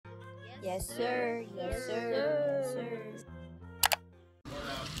Yes, sir. Yes, sir. Yes, sir.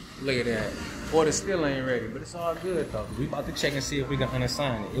 Look at that. Order still ain't ready, but it's all good though. We about to check and see if we can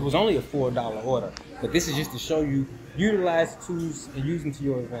unassign it. It was only a $4 order, but this is just to show you utilize the tools and use them to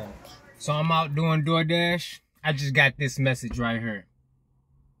your advantage. So I'm out doing Doordash. I just got this message right here.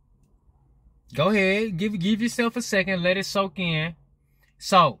 Go ahead, give yourself a second, let it soak in.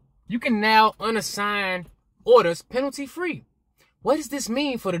 So you can now unassign orders penalty free. What does this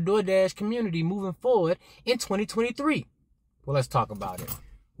mean for the Doordash community moving forward in 2023? Well, let's talk about it.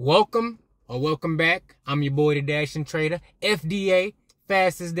 Welcome back. I'm your boy, the DashingTrader. FDA,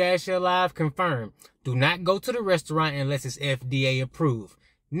 fastest dasher alive, confirmed. Do not go to the restaurant unless it's FDA approved.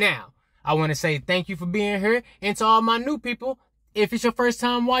 Now, I want to say thank you for being here, and to all my new people, if it's your first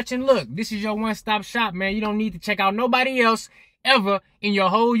time watching, look, this is your one-stop shop, man. You don't need to check out nobody else ever in your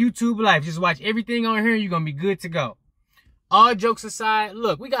whole YouTube life. Just watch everything on here and you're going to be good to go. All jokes aside,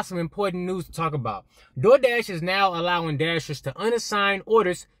 look, we got some important news to talk about. Doordash is now allowing dashers to unassign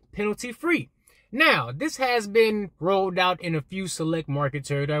orders penalty-free. Now, this has been rolled out in a few select markets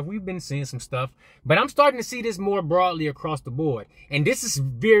here. We've been seeing some stuff, but I'm starting to see this more broadly across the board. And this is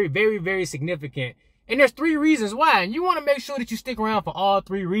very, very, very significant. And there's 3 reasons why. And you want to make sure that you stick around for all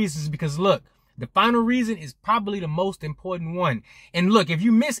 3 reasons because, look, the final reason is probably the most important one. And look, if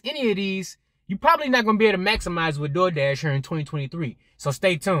you miss any of these, you're probably not going to be able to maximize with Doordash here in 2023. So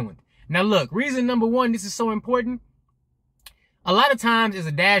stay tuned. Now, look, reason number 1, this is so important. A lot of times as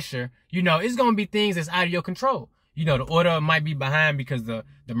a dasher, you know, it's going to be things that's out of your control. You know, the order might be behind because the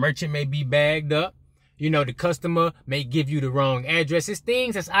merchant may be bagged up. You know, the customer may give you the wrong address. It's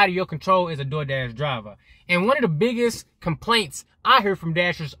things that's out of your control as a Doordash driver. And one of the biggest complaints I hear from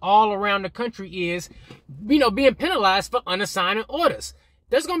dashers all around the country is, you know, being penalized for unassigning orders.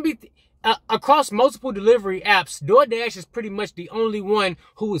 There's going to be, across multiple delivery apps, Doordash is pretty much the only one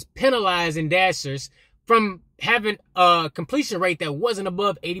who is penalizing dashers from having a completion rate that wasn't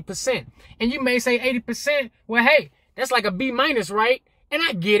above 80%. And you may say 80%, well, hey, that's like a B-, right? And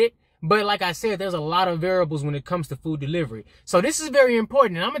I get it. But like I said, there's a lot of variables when it comes to food delivery. So this is very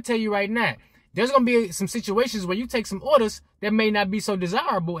important. And I'm going to tell you right now, there's going to be some situations where you take some orders that may not be so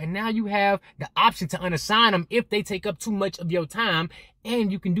desirable. And now you have the option to unassign them if they take up too much of your time.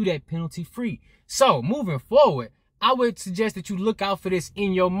 And you can do that penalty free. So moving forward, I would suggest that you look out for this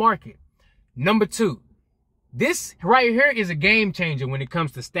in your market. Number 2. This right here is a game changer when it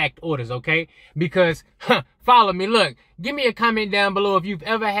comes to stacked orders, okay? Because, follow me, look, give me a comment down below if you've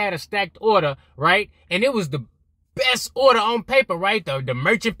ever had a stacked order, right? And it was the best order on paper, right? The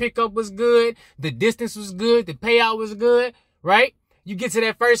merchant pickup was good, the distance was good, the payout was good, right? You get to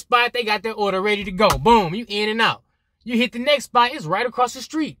that first spot, they got their order ready to go. Boom, you in and out. You hit the next spot, it's right across the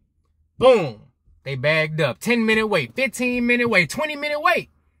street. Boom, they bagged up. 10-minute wait, 15-minute wait, 20-minute wait.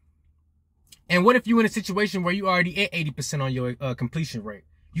 And what if you're in a situation where you already at 80% on your completion rate?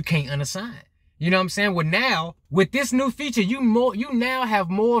 You can't unassign. You know what I'm saying? Well, now, with this new feature, you now have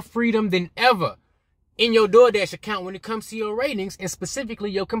more freedom than ever in your Doordash account when it comes to your ratings and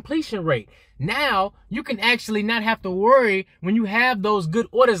specifically your completion rate. Now, you can actually not have to worry when you have those good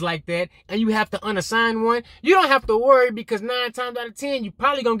orders like that and you have to unassign one. You don't have to worry because 9 times out of 10, you're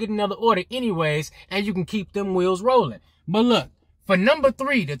probably going to get another order anyways and you can keep them wheels rolling. But look. For number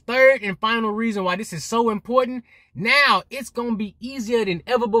 3, the third and final reason why this is so important, now it's going to be easier than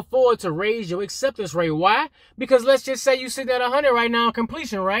ever before to raise your acceptance rate. Why? Because let's just say you sit at 100 right now on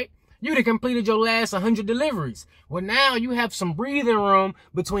completion, right? You'd have completed your last 100 deliveries. Well, now you have some breathing room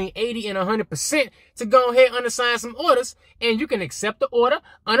between 80 and 100% to go ahead and unassign some orders, and you can accept the order,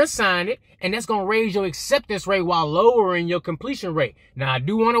 unassign it, and that's going to raise your acceptance rate while lowering your completion rate. Now, I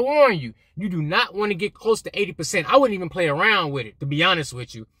do want to warn you, you do not want to get close to 80%. I wouldn't even play around with it, to be honest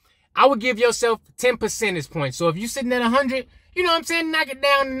with you. I would give yourself 10 percentage points. So if you're sitting at 100, you know what I'm saying, knock it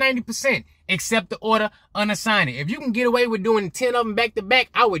down to 90%. Accept the order, unassign it. If you can get away with doing 10 of them back to back,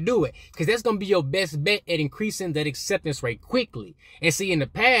 I would do it. Because that's going to be your best bet at increasing that acceptance rate quickly. And see, in the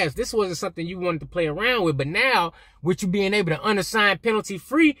past, this wasn't something you wanted to play around with. But now, with you being able to unassign penalty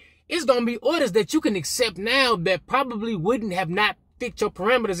free, it's going to be orders that you can accept now that probably wouldn't have not fit your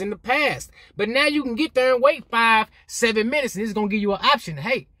parameters in the past. But now you can get there and wait 5-7 minutes. And it's going to give you an option.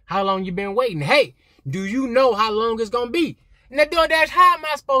 Hey, how long you been waiting? Hey, do you know how long it's going to be? Now, Doordash, how am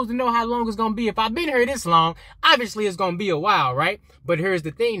I supposed to know how long it's going to be? If I've been here this long, obviously it's going to be a while, right? But here's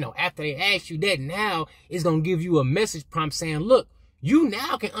the thing, though. After they ask you that, now it's going to give you a message prompt saying, look, you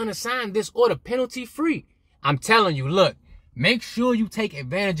now can unassign this order penalty free. I'm telling you, look, Make sure you take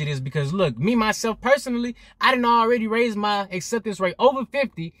advantage of this because look, me, myself, personally, I didn't already raise my acceptance rate over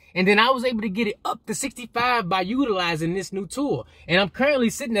 50 and then I was able to get it up to 65 by utilizing this new tool. And I'm currently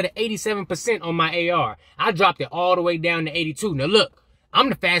sitting at an 87% on my AR. I dropped it all the way down to 82. Now look, I'm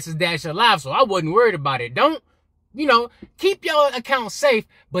the fastest dasher alive, so I wasn't worried about it. Don't, you know, keep your account safe,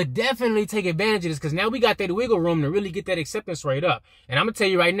 but definitely take advantage of this because now we got that wiggle room to really get that acceptance rate up. And I'm going to tell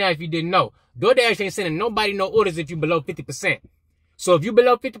you right now, if you didn't know, DoorDash ain't sending nobody no orders if you below 50%. So if you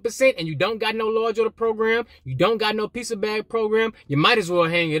below 50% and you don't got no large order program, you don't got no piece of bag program, you might as well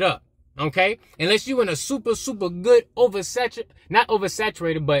hang it up. Okay? Unless you in a super good not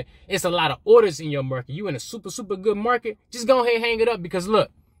oversaturated, but it's a lot of orders in your market. You in a super good market, just go ahead and hang it up because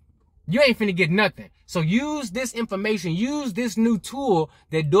look, you ain't finna get nothing. So use this information, use this new tool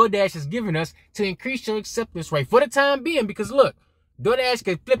that DoorDash is giving us to increase your acceptance rate for the time being because look, DoorDash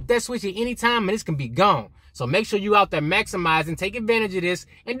can flip that switch at any time and this can be gone. So make sure you out there maximizing, take advantage of this,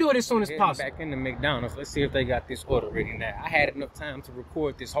 and do it as soon as possible. Back into McDonald's, let's see if they got this order ready now. I had enough time to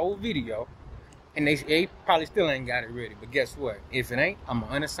record this whole video, and they probably still ain't got it ready. But guess what? If it ain't, I'm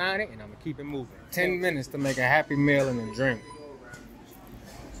gonna unassign it and I'm gonna keep it moving. 10 minutes to make a Happy Meal and a drink.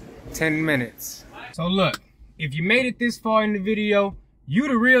 10 minutes. So look, if you made it this far in the video, you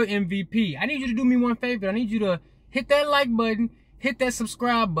the real MVP. I need you to do me one favor. I need you to hit that like button, hit that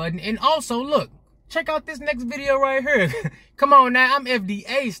subscribe button, and also look, check out this next video right here. Come on now, I'm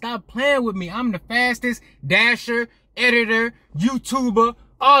FDA. Stop playing with me. I'm the fastest dasher, editor, YouTuber,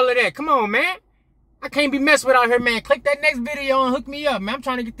 all of that. Come on, man. I can't be messed with out here, man. Click that next video and hook me up, man. I'm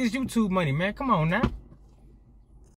trying to get this YouTube money, man. Come on now.